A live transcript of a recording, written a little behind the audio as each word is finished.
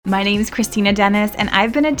My name is Christina Dennis, and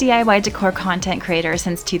I've been a DIY decor content creator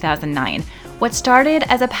since 2009. What started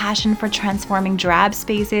as a passion for transforming drab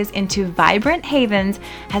spaces into vibrant havens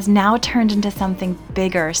has now turned into something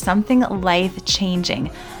bigger, something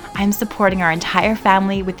life-changing. I'm supporting our entire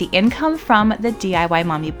family with the income from the DIY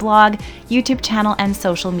Mommy blog, YouTube channel, and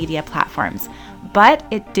social media platforms. But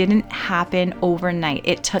it didn't happen overnight.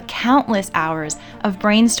 It took countless hours of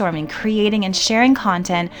brainstorming, creating, and sharing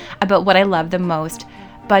content about what I love the most: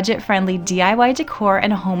 budget-friendly DIY decor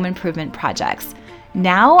and home improvement projects.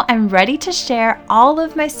 Now I'm ready to share all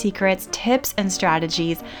of my secrets, tips, and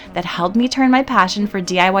strategies that helped me turn my passion for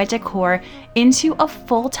DIY decor into a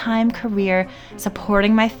full-time career,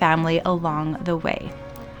 supporting my family along the way.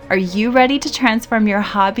 Are you ready to transform your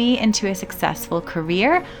hobby into a successful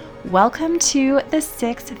career? Welcome to the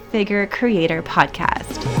Six Figure Creator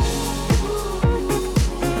Podcast.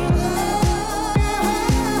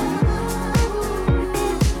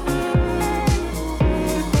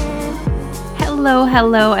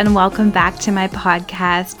 Hello, and welcome back to my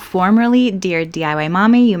podcast, formerly Dear DIY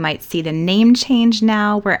Mommy. You might see the name change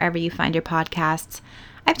now wherever you find your podcasts.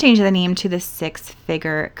 I've changed the name to the Six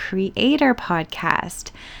Figure Creator Podcast.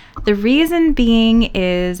 The reason being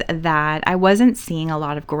is that I wasn't seeing a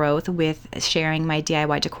lot of growth with sharing my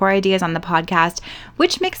DIY decor ideas on the podcast,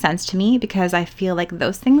 which makes sense to me because I feel like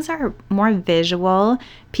those things are more visual.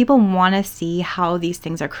 People want to see how these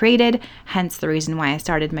things are created, hence the reason why I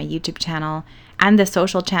started my YouTube channel and the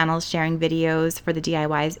social channels sharing videos for the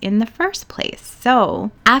DIYs in the first place. So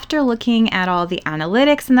after looking at all the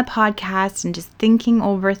analytics in the podcast and just thinking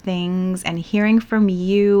over things and hearing from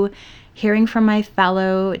you, hearing from my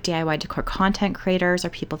fellow DIY decor content creators or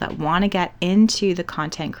people that want to get into the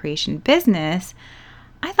content creation business,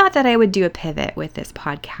 I thought that I would do a pivot with this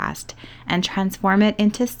podcast and transform it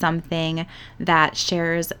into something that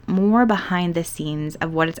shares more behind the scenes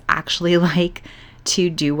of what it's actually like to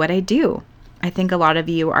do what I do. I think a lot of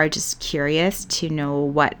you are just curious to know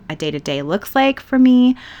what a day-to-day looks like for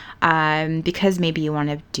me, because maybe you want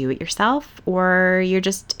to do it yourself, or you're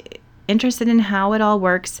just interested in how it all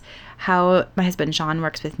works, how my husband Sean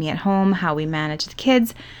works with me at home, how we manage the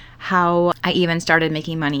kids, how I even started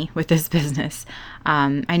making money with this business.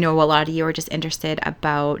 I know a lot of you are just interested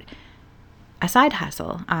about a side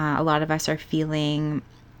hustle. A lot of us are feeling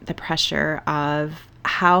the pressure of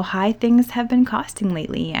how high things have been costing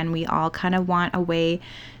lately, and we all kind of want a way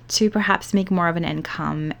to perhaps make more of an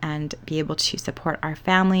income and be able to support our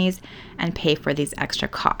families and pay for these extra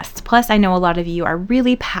costs. Plus, I know a lot of you are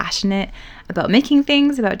really passionate about making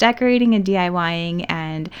things, about decorating and DIYing,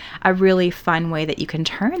 and a really fun way that you can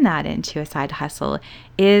turn that into a side hustle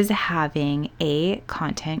is having a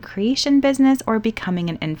content creation business or becoming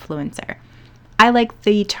an influencer. I like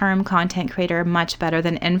the term content creator much better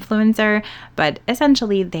than influencer, but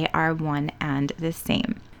essentially they are one and the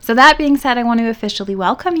same. So that being said, I want to officially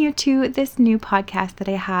welcome you to this new podcast that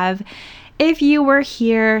I have. If you were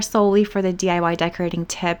here solely for the DIY decorating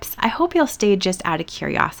tips, I hope you'll stay just out of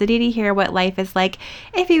curiosity to hear what life is like.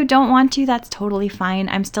 If you don't want to, that's totally fine.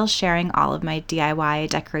 I'm still sharing all of my DIY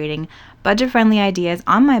decorating budget-friendly ideas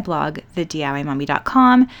on my blog,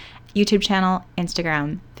 thediymommy.com, YouTube channel,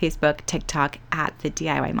 Instagram, Facebook, TikTok at The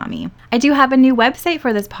DIY Mommy. I do have a new website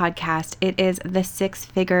for this podcast. It is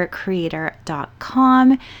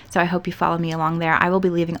thesixfigurecreator.com. So I hope you follow me along there. I will be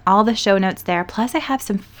leaving all the show notes there. Plus I have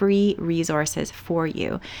some free resources for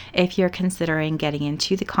you if you're considering getting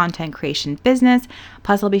into the content creation business.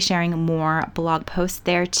 Plus I'll be sharing more blog posts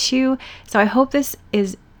there too. So I hope this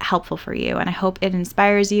is helpful for you, and I hope it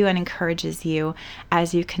inspires you and encourages you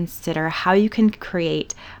as you consider how you can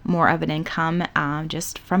create more of an income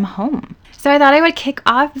just from home. So I thought I would kick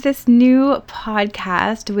off this new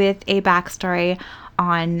podcast with a backstory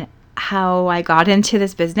on how I got into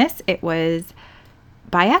this business. It was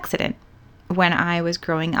by accident. When I was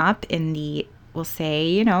growing up in the, we'll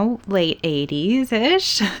say, late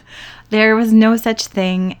 80s-ish, there was no such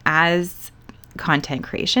thing as content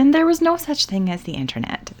creation. There was no such thing as the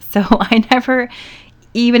internet. So I never,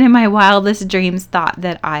 even in my wildest dreams, thought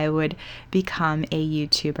that I would become a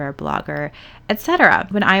YouTuber, blogger, etc.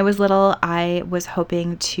 When I was little, I was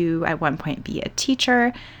hoping to, at one point, be a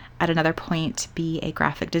teacher, at another point, be a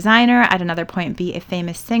graphic designer, at another point, be a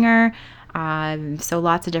famous singer. So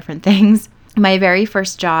lots of different things. My very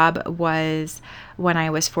first job was when I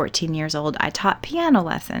was 14 years old. I taught piano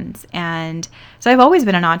lessons. And so I've always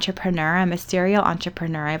been an entrepreneur. I'm a serial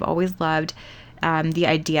entrepreneur. I've always loved the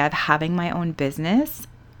idea of having my own business.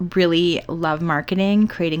 Really love marketing,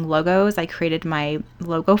 creating logos. I created my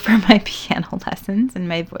logo for my piano lessons and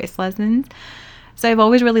my voice lessons. So I've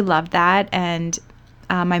always really loved that. And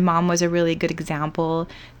My mom was a really good example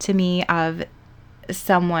to me of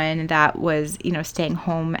someone that was, staying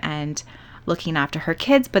home and looking after her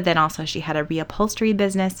kids, but then also she had a reupholstery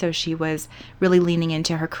business, so she was really leaning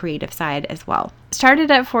into her creative side as well. Started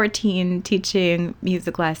at 14 teaching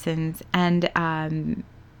music lessons and,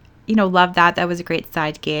 loved that. That was a great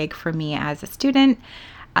side gig for me as a student.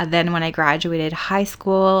 Then when I graduated high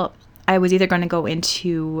school, I was either going to go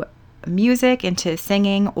into music, into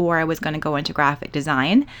singing, or I was going to go into graphic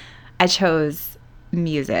design. I chose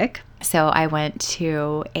music. So I went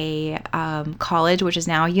to a college, which is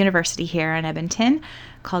now a university here in Edmonton,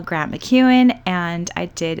 called Grant MacEwan, and I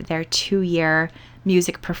did their 2-year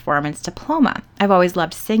music performance diploma. I've always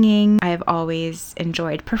loved singing. I've always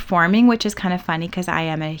enjoyed performing, which is kind of funny because I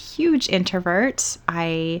am a huge introvert.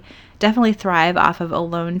 I definitely thrive off of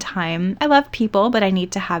alone time. I love people, but I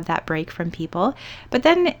need to have that break from people. But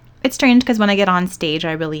then it's strange because when I get on stage,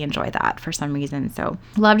 I really enjoy that for some reason. So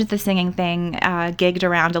loved the singing thing, gigged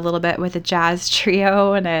around a little bit with a jazz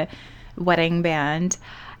trio and a wedding band.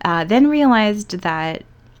 Then realized that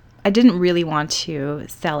I didn't really want to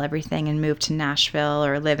sell everything and move to Nashville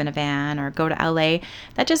or live in a van or go to LA.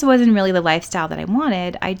 That just wasn't really the lifestyle that I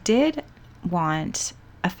wanted. I did want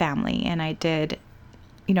a family, and I did,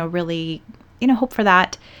 really, hope for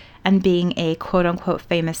that. And being a quote unquote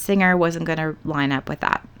famous singer wasn't going to line up with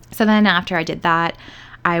that. So then after I did that,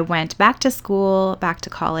 I went back to school, back to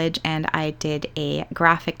college, and I did a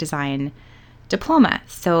graphic design diploma.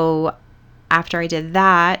 So after I did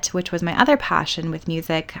that, which was my other passion with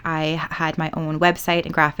music, I had my own website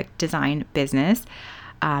and graphic design business.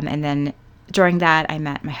 And then during that, I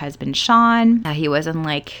met my husband, Sean. He wasn't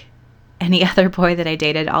like any other boy that I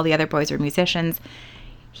dated. All the other boys were musicians.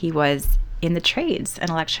 He was in the trades,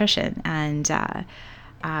 an electrician, and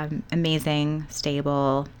amazing,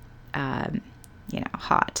 stable,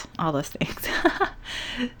 hot, all those things.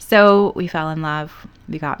 So we fell in love.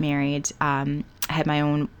 We got married. I had my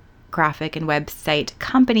own graphic and website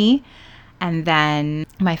company. And then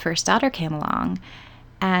my first daughter came along.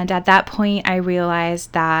 And at that point, I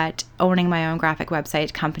realized that owning my own graphic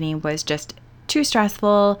website company was just too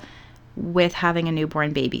stressful with having a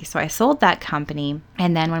newborn baby. So I sold that company.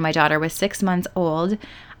 And then when my daughter was 6 months old,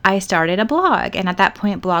 I started a blog. And at that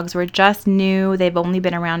point, blogs were just new. They've only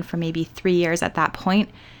been around for maybe 3 years at that point.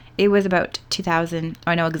 It was about 2000.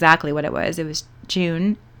 I know exactly what it was. It was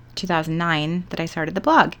June 2009 that I started the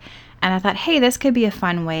blog. And I thought, hey, this could be a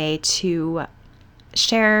fun way to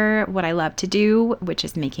share what I love to do, which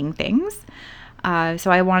is making things.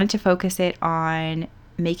 So I wanted to focus it on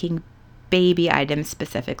making baby items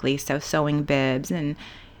specifically. So sewing bibs and,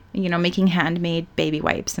 making handmade baby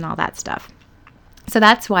wipes and all that stuff. So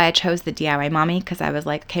that's why I chose the DIY Mommy, because I was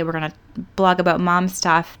like, okay, we're going to blog about mom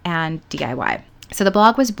stuff and DIY. So the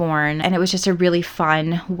blog was born, and it was just a really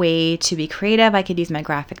fun way to be creative. I could use my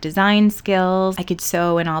graphic design skills. I could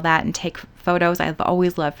sew and all that and take photos. I've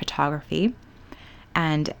always loved photography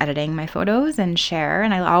and editing my photos and share,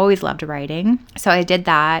 and I always loved writing. So I did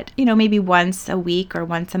that, maybe once a week or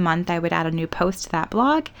once a month, I would add a new post to that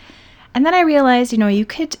blog. And then I realized, you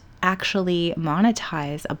could actually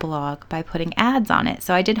monetize a blog by putting ads on it.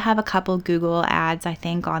 So I did have a couple Google ads, I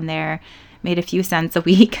think, on there, made a few cents a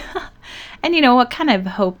week. And, I kind of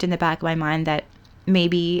hoped in the back of my mind that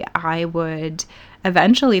maybe I would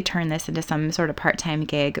eventually turn this into some sort of part-time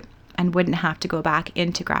gig and wouldn't have to go back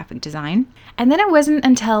into graphic design. And then it wasn't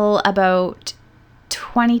until about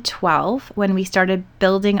 2012 when we started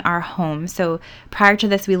building our home. So prior to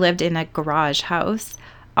this, we lived in a garage house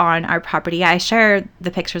on our property. I share the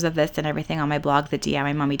pictures of this and everything on my blog,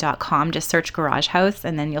 thediymommy.com. Just search garage house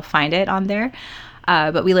and then you'll find it on there.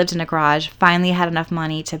 But we lived in a garage, finally had enough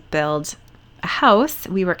money to build a house.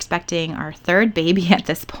 We were expecting our third baby at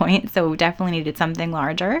this point, so we definitely needed something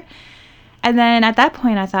larger. And then at that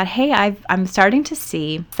point, I thought, hey, I'm starting to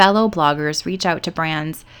see fellow bloggers reach out to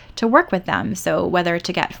brands to work with them. So whether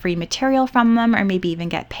to get free material from them or maybe even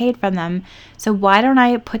get paid from them. So why don't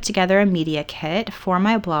I put together a media kit for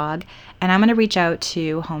my blog, and I'm going to reach out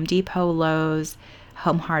to Home Depot, Lowe's,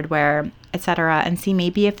 Home Hardware, etc., and see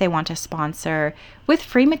maybe if they want to sponsor with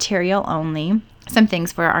free material only some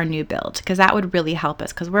things for our new build, because that would really help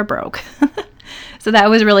us because we're broke. So that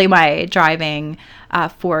was really my driving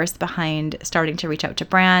force behind starting to reach out to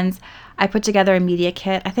brands. I put together a media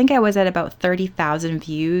kit. I think I was at about 30,000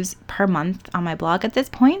 views per month on my blog at this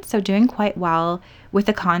point, so doing quite well with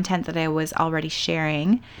the content that I was already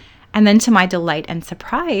sharing. And then to my delight and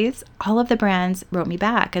surprise, all of the brands wrote me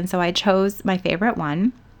back. And so I chose my favorite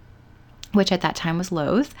one, which at that time was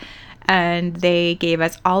Lowe's. and they gave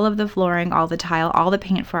us all of the flooring, all the tile, all the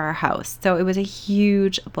paint for our house. So it was a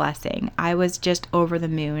huge blessing. I was just over the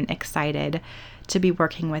moon excited to be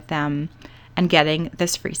working with them and getting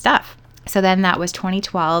this free stuff. So then that was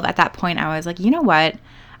 2012. At that point, I was like, you know what?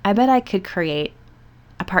 I bet I could create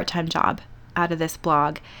a part-time job out of this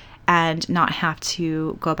blog and not have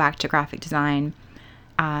to go back to graphic design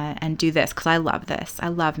and do this, because I love this. I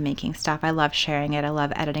love making stuff. I love sharing it. I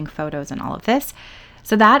love editing photos and all of this.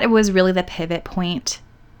 So that it was really the pivot point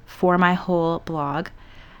for my whole blog.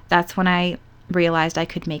 That's when I realized I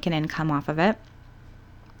could make an income off of it.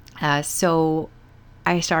 So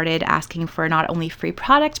I started asking for not only free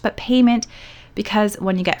product, but payment, because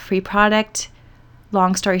when you get free product,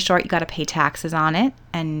 long story short, you got to pay taxes on it.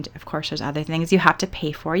 And of course, there's other things you have to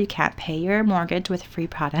pay for. You can't pay your mortgage with free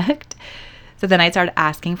product. So then I started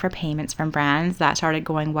asking for payments from brands. That started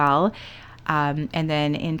going well. And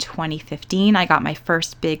then in 2015, I got my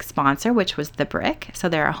first big sponsor, which was The Brick. So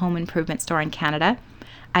they're a home improvement store in Canada.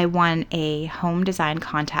 I won a home design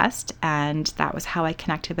contest, and that was how I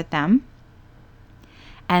connected with them.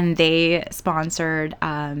 And they sponsored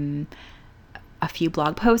a few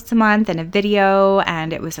blog posts a month and a video,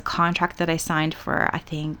 and it was a contract that I signed for, I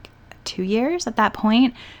think, 2 years at that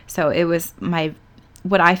point. So it was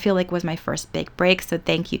what I feel like was my first big break. So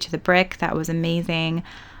thank you to The Brick. That was amazing.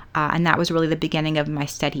 And that was really the beginning of my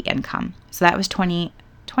steady income. So that was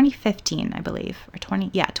 2015, I believe,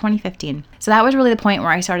 2015. So that was really the point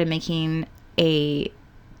where I started making a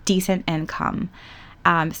decent income.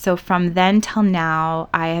 So from then till now,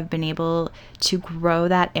 I have been able to grow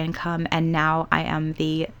that income, and now I am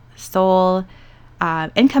the sole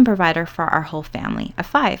income provider for our whole family of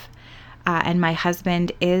 5. And my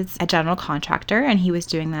husband is a general contractor, and he was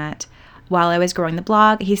doing that while I was growing the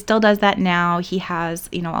blog. He still does that now. He has,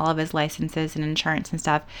 all of his licenses and insurance and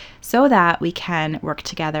stuff, so that we can work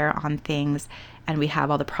together on things, and we have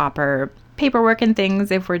all the proper paperwork and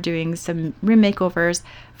things if we're doing some room makeovers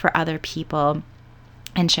for other people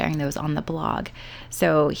and sharing those on the blog.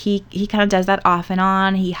 So he kind of does that off and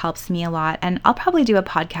on. He helps me a lot, and I'll probably do a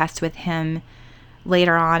podcast with him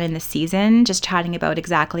later on in the season, just chatting about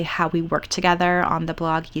exactly how we work together on the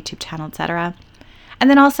blog, YouTube channel, etc. And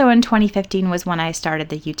then also in 2015 was when I started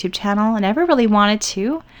the YouTube channel. I never really wanted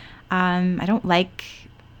to. I'm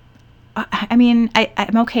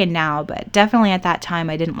okay now, but definitely at that time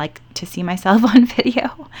I didn't like to see myself on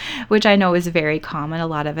video, which I know is very common. A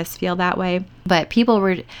lot of us feel that way. But people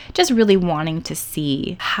were just really wanting to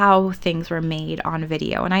see how things were made on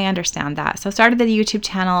video, and I understand that. So I started the YouTube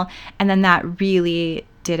channel, and then that really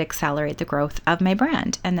did accelerate the growth of my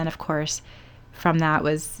brand. And then, of course, from that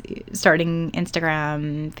was starting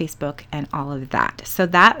Instagram, Facebook, and all of that. So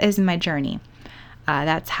that is my journey.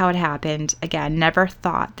 That's how it happened. Again, never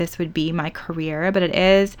thought this would be my career, but it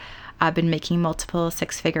is. I've been making multiple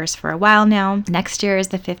 6 figures for a while now. Next year is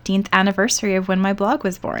the 15th anniversary of when my blog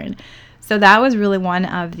was born. So that was really one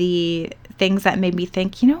of the things that made me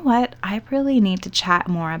think, you know what? I really need to chat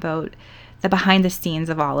more about the behind the scenes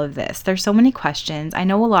of all of this. There's so many questions. I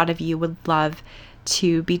know a lot of you would love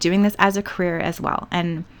to be doing this as a career as well.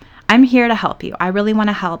 And I'm here to help you. I really want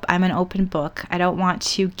to help. I'm an open book. I don't want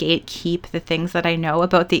to gatekeep the things that I know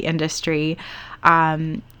about the industry.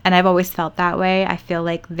 And I've always felt that way. I feel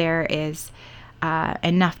like there is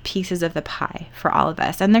enough pieces of the pie for all of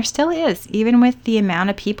us. And there still is, even with the amount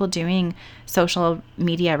of people doing social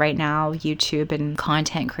media right now, YouTube and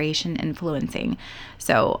content creation, influencing.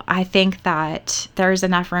 So I think that there's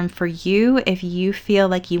enough room for you if you feel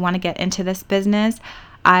like you want to get into this business.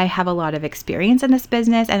 I have a lot of experience in this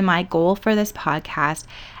business, and my goal for this podcast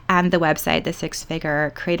and the website,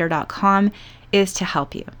 the6figurecreator.com, is to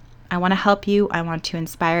help you. I want to help you. I want to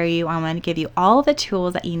inspire you. I want to give you all the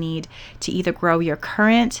tools that you need to either grow your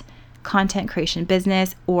current content creation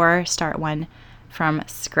business or start one from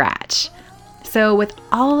scratch. So with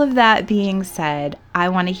all of that being said, I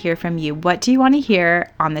want to hear from you. What do you want to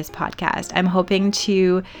hear on this podcast? I'm hoping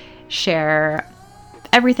to share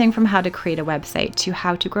everything from how to create a website to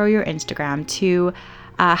how to grow your Instagram to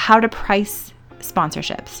how to price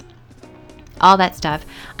sponsorships, all that stuff.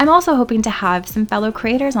 I'm also hoping to have some fellow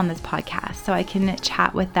creators on this podcast so I can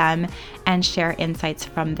chat with them and share insights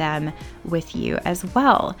from them with you as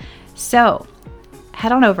well. So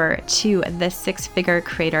head on over to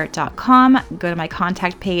the6figurecreator.com, go to my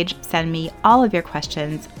contact page, send me all of your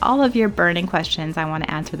questions, all of your burning questions. I want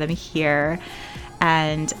to answer them here,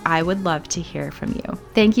 and I would love to hear from you.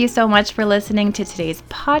 Thank you so much for listening to today's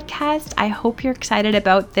podcast. I hope you're excited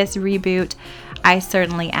about this reboot. I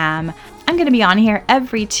certainly am. I'm going to be on here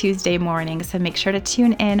every Tuesday morning, so make sure to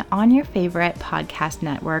tune in on your favorite podcast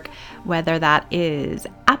network, whether that is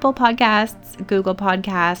Apple Podcasts, Google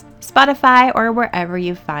Podcasts, Spotify, or wherever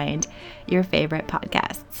you find your favorite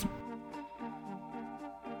podcasts.